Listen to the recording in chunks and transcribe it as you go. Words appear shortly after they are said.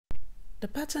The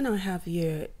pattern I have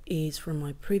here is from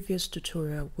my previous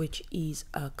tutorial, which is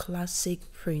a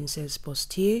classic Princess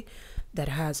Bustier that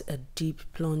has a deep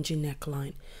plunging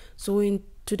neckline. So in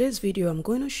today's video, I'm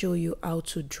going to show you how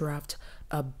to draft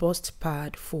a bust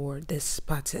pad for this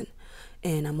pattern.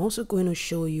 And I'm also going to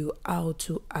show you how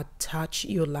to attach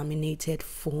your laminated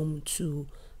foam to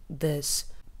this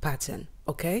pattern,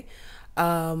 okay?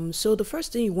 So the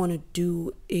first thing you want to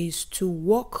do is to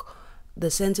walk the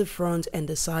center front and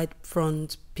the side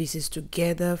front pieces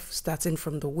together, starting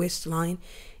from the waistline,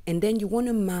 and then you want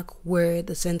to mark where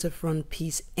the center front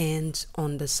piece ends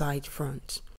on the side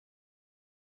front,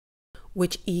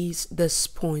 which is this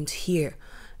point here.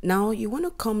 Now you want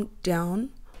to come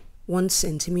down 1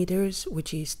 centimeter,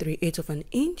 which is 3/8 of an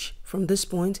inch from this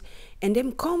point, and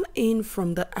then come in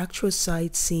from the actual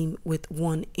side seam with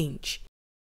 1 inch.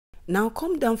 Now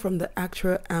come down from the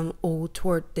actual armhole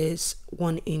toward this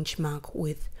 1 inch mark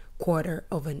with 1/4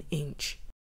 of an inch.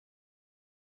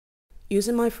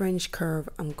 Using my French curve,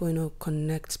 I'm going to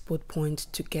connect both points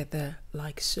together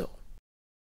like so.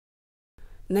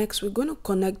 Next, we're going to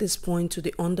connect this point to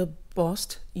the under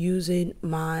bust using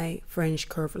my French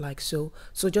curve like so.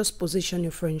 So just position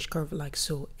your French curve like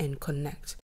so and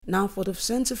connect. Now for the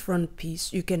center front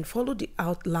piece, you can follow the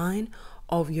outline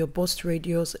of your bust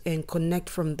radius and connect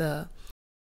from the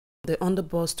under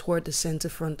bust toward the center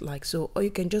front like so, or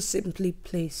you can just simply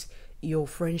place your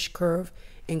French curve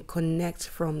and connect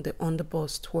from the under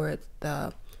bust toward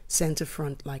the center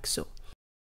front like so.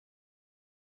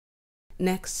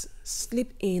 Next,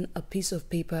 slip in a piece of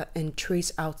paper and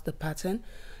trace out the pattern,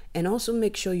 and also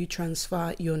make sure you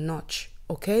transfer your notch,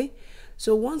 okay?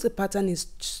 So once the pattern is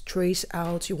traced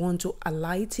out, you want to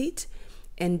alight it,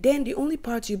 and then the only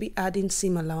part you'll be adding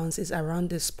seam allowance is around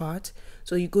this part.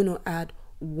 So you're going to add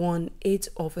 1/8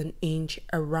 of an inch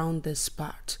around this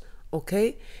part,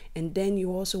 okay? And then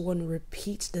you also want to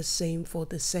repeat the same for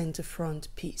the center front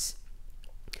piece.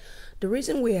 The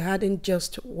reason we're adding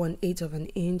just 1/8 of an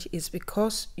inch is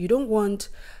because you don't want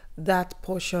that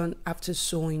portion after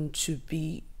sewing to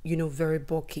be, very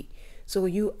bulky. So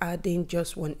you adding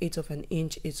just 1/8 of an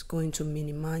inch is going to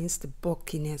minimize the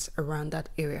bulkiness around that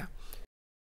area.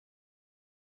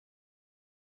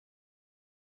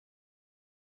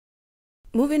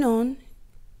 Moving on,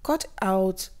 cut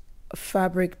out a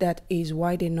fabric that is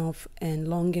wide enough and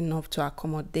long enough to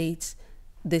accommodate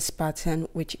this pattern,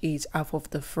 which is half of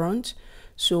the front.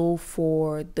 So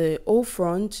for the whole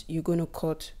front, you're going to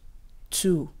cut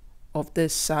 2 of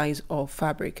this size of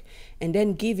fabric and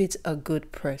then give it a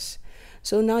good press.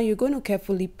 So now you're going to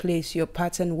carefully place your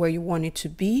pattern where you want it to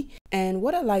be. And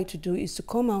what I like to do is to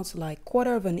come out like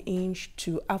 1/4 of an inch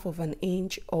to half of an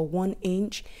inch or 1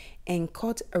 inch and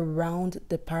cut around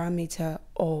the perimeter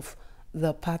of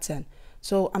the pattern.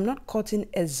 So I'm not cutting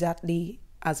exactly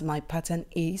as my pattern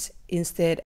is.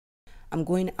 Instead, I'm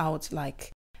going out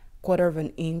like 1/4 of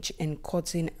an inch and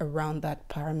cutting around that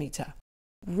perimeter.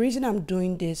 The reason I'm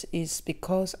doing this is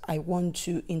because I want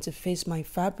to interface my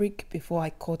fabric before I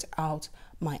cut out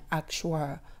my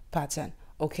actual pattern,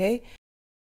 okay?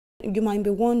 You might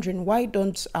be wondering, why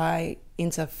don't I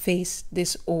interface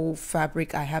this old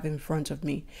fabric I have in front of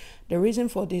me? The reason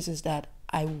for this is that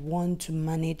I want to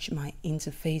manage my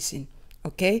interfacing,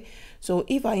 okay? So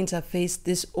if I interface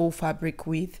this old fabric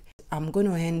with, I'm going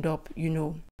to end up,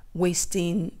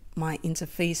 wasting my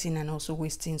interfacing and also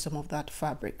wasting some of that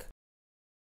fabric.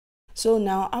 So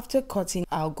now after cutting,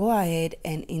 I'll go ahead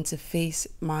and interface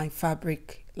my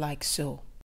fabric like so.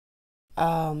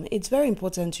 It's very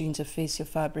important to interface your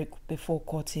fabric before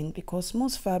cutting because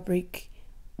most fabric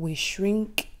will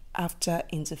shrink after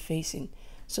interfacing.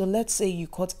 So let's say you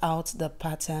cut out the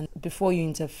pattern before you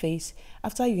interface.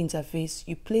 After you interface,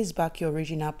 you place back your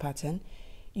original pattern.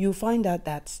 You find out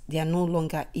that they are no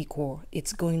longer equal.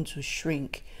 It's going to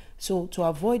shrink. So to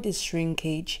avoid this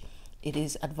shrinkage, it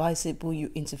is advisable you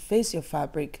interface your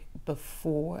fabric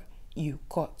before you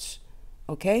cut,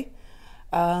 okay?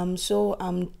 So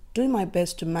I'm doing my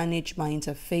best to manage my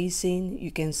interfacing.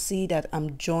 You can see that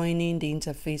I'm joining the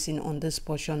interfacing on this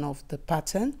portion of the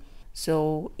pattern.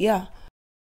 So yeah,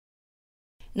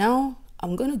 now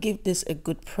I'm going to give this a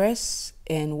good press,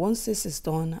 and once this is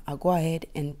done, I'll go ahead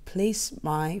and place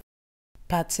my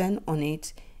pattern on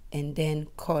it and then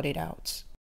cut it out.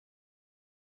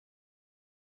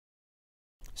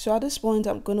 So at this point,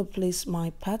 I'm going to place my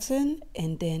pattern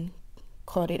and then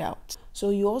cut it out.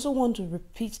 So you also want to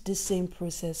repeat the same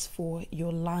process for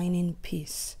your lining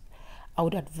piece. I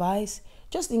would advise,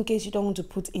 just in case you don't want to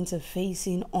put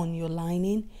interfacing on your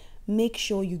lining, make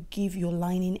sure you give your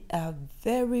lining a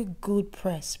very good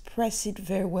press. Press it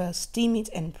very well, steam it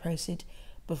and press it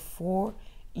before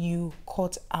you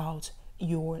cut out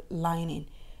your lining.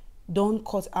 Don't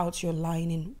cut out your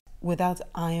lining without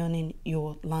ironing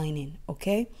your lining,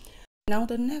 okay? Now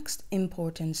the next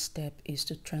important step is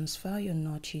to transfer your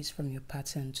notches from your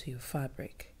pattern to your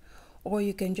fabric, or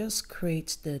you can just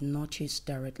create the notches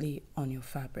directly on your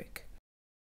fabric.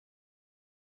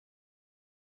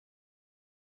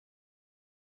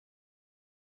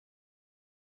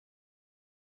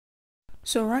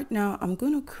 So right now I'm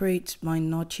going to create my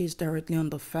notches directly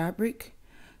on the fabric.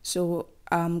 So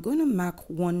I'm going to mark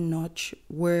one notch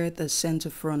where the center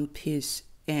front piece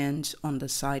ends on the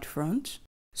side front.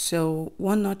 So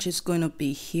one notch is going to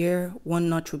be here, one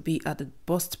notch will be at the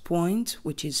bust point,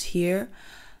 which is here,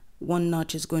 one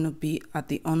notch is going to be at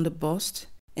the underbust,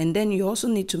 and then you also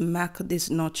need to mark these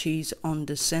notches on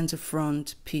the center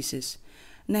front pieces.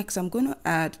 Next, I'm going to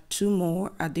add 2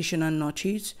 more additional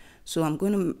notches. So I'm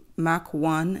going to mark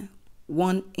one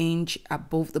 1 inch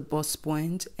above the bust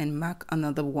point and mark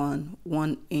another one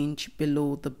 1 inch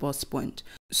below the bust point.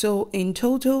 So in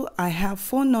total, I have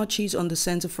 4 notches on the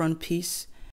center front piece,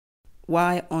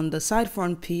 while on the side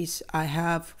front piece, I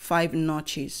have 5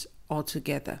 notches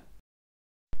altogether.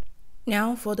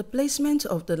 Now for the placement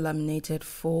of the laminated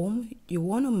foam, you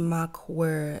want to mark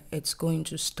where it's going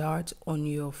to start on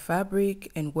your fabric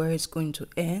and where it's going to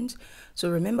end. So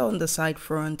remember, on the side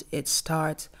front, it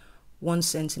starts 1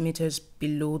 centimeter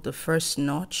below the first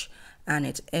notch and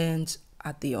it ends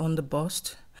at the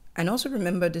underbust. And also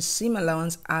remember, the seam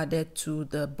allowance added to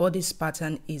the bodice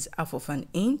pattern is 1/2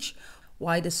 inch,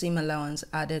 while the seam allowance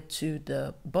added to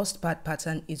the bust part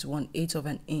pattern is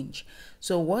 1/8 inch.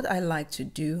 So what I like to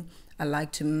do, I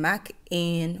like to mark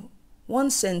in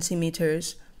 1 centimeter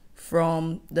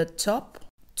from the top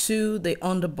to the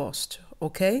underbust,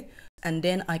 okay? And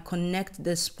then I connect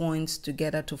these points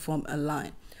together to form a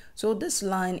line. So this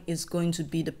line is going to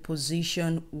be the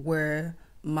position where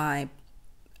my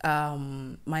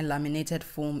my laminated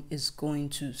foam is going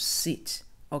to sit,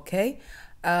 okay?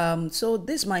 So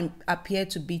this might appear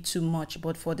to be too much,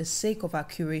 but for the sake of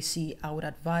accuracy, I would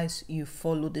advise you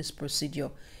follow this procedure.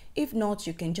 If not,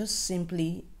 you can just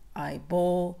simply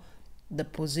eyeball the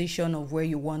position of where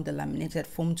you want the laminated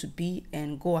foam to be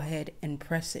and go ahead and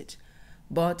press it.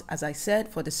 But as I said,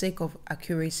 for the sake of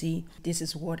accuracy, this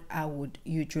is what I would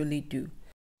usually do.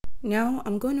 Now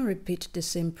I'm going to repeat the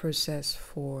same process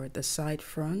for the side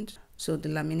front. So the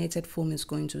laminated foam is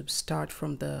going to start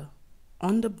from the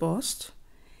underbust,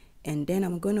 and then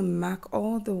I'm going to mark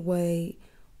all the way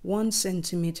 1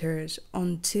 centimeter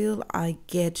until I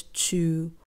get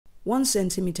to 1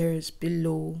 centimeter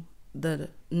below the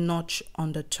notch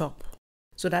on the top.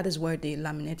 So that is where the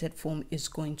laminated foam is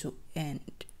going to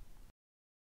end.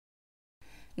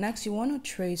 Next, you want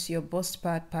to trace your bust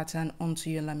part pattern onto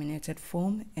your laminated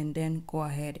foam and then go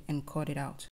ahead and cut it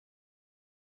out.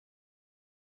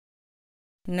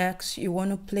 Next, you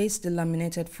want to place the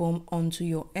laminated foam onto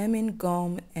your hemming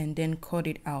gum and then cut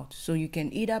it out. So you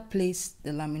can either place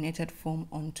the laminated foam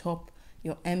on top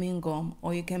your hemming gum,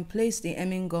 or you can place the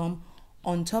hemming gum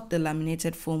on top the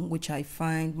laminated foam, which I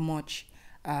find much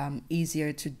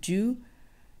easier to do,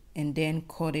 and then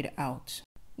cut it out.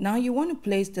 Now you want to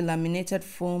place the laminated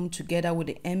foam together with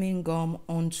the hemming gum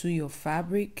onto your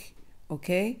fabric,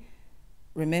 okay?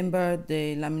 Remember,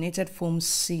 the laminated foam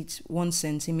sits 1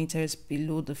 centimeter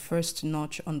below the first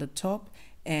notch on the top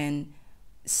and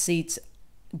sits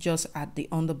just at the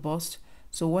underbust.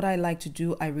 So what I like to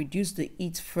do, I reduce the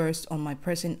heat first on my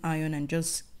pressing iron and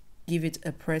just give it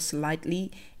a press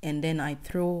lightly, and then I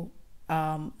throw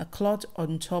a cloth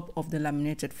on top of the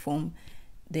laminated foam,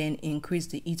 then increase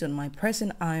the heat on my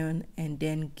pressing iron and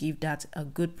then give that a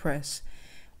good press.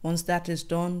 Once that is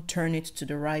done, turn it to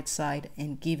the right side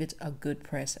and give it a good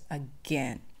press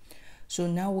again. So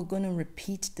now we're going to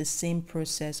repeat the same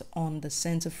process on the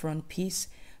center front piece.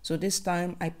 So this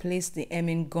time I place the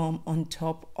hemming gum on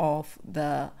top of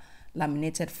the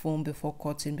laminated foam before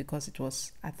cutting, because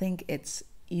I think it's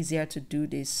easier to do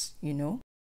this, you know.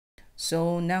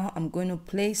 So now I'm going to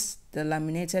place the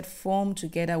laminated foam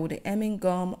together with the hemming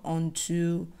gum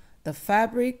onto the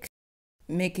fabric,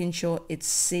 making sure it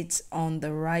sits on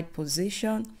the right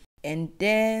position, and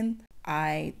then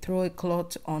I throw a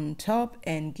cloth on top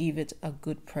and give it a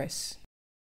good press.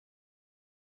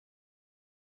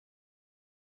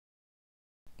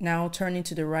 Now turn it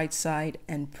to the right side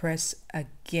and press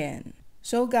again.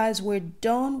 So guys, we're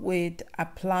done with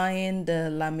applying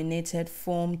the laminated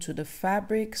foam to the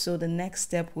fabric. So the next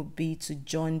step would be to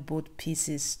join both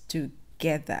pieces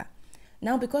together.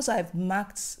 Now, because I've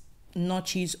marked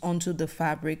notches onto the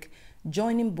fabric,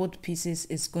 joining both pieces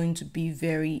is going to be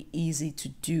very easy to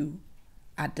do.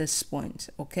 at this point.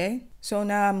 Okay, so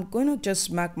now I'm going to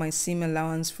just mark my seam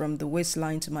allowance from the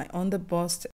waistline to my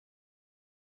underbust,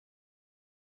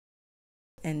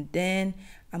 and then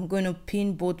I'm going to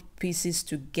pin both pieces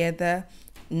together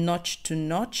notch to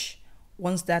notch.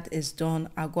 Once that is done,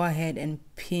 I'll go ahead and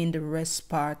pin the rest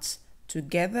parts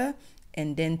together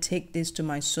and then take this to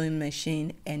my sewing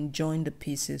machine and join the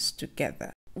pieces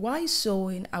together. While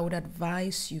sewing, I would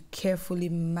advise you carefully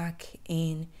mark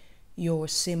in your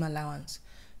seam allowance.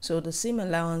 So the seam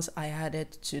allowance I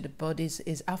added to the bodice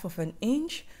is 1/2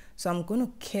 inch. So I'm going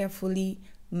to carefully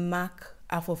mark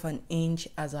 1/2 inch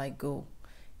as I go.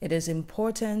 It is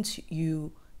important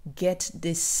you get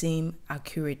this seam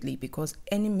accurately because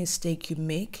any mistake you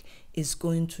make is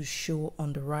going to show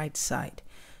on the right side.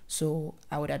 So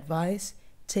I would advise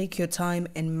take your time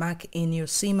and mark in your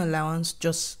seam allowance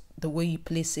just the way you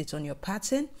place it on your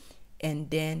pattern, and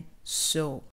then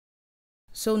sew.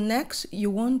 So next you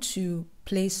want to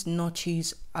place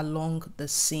notches along the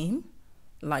seam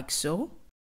like so,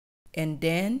 and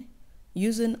then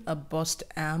using a bust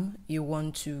arm you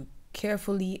want to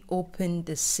carefully open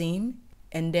the seam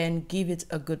and then give it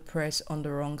a good press on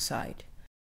the wrong side.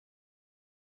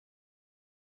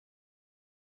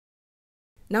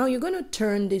 Now you're going to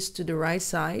turn this to the right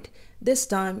side. This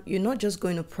time you're not just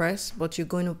going to press, but you're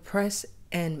going to press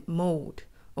and mold.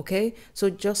 Okay, so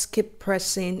just keep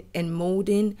pressing and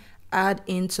molding, add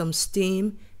in some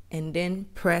steam, and then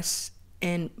press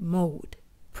and mold,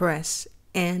 press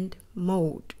and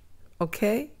mold.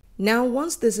 Okay, now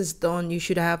once this is done, you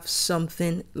should have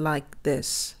something like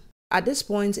this. At this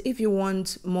point, if you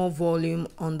want more volume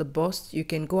on the bust, you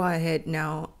can go ahead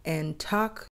now and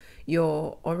tack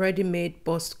your already made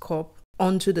bust cup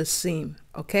onto the seam.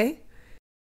 Okay,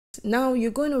 now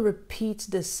you're going to repeat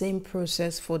the same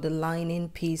process for the lining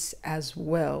piece as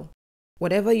well.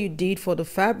 Whatever you did for the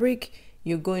fabric,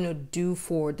 you're going to do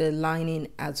for the lining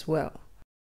as well.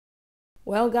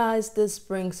 Well guys, this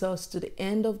brings us to the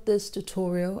end of this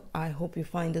tutorial. I hope you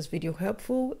find this video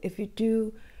helpful. If you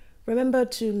do, remember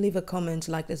to leave a comment,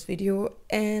 like this video,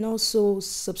 and also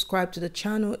subscribe to the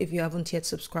channel if you haven't yet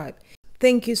subscribed.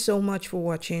 Thank you so much for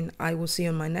watching. I will see you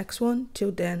on my next one.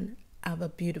 Till then, have a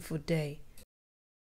beautiful day.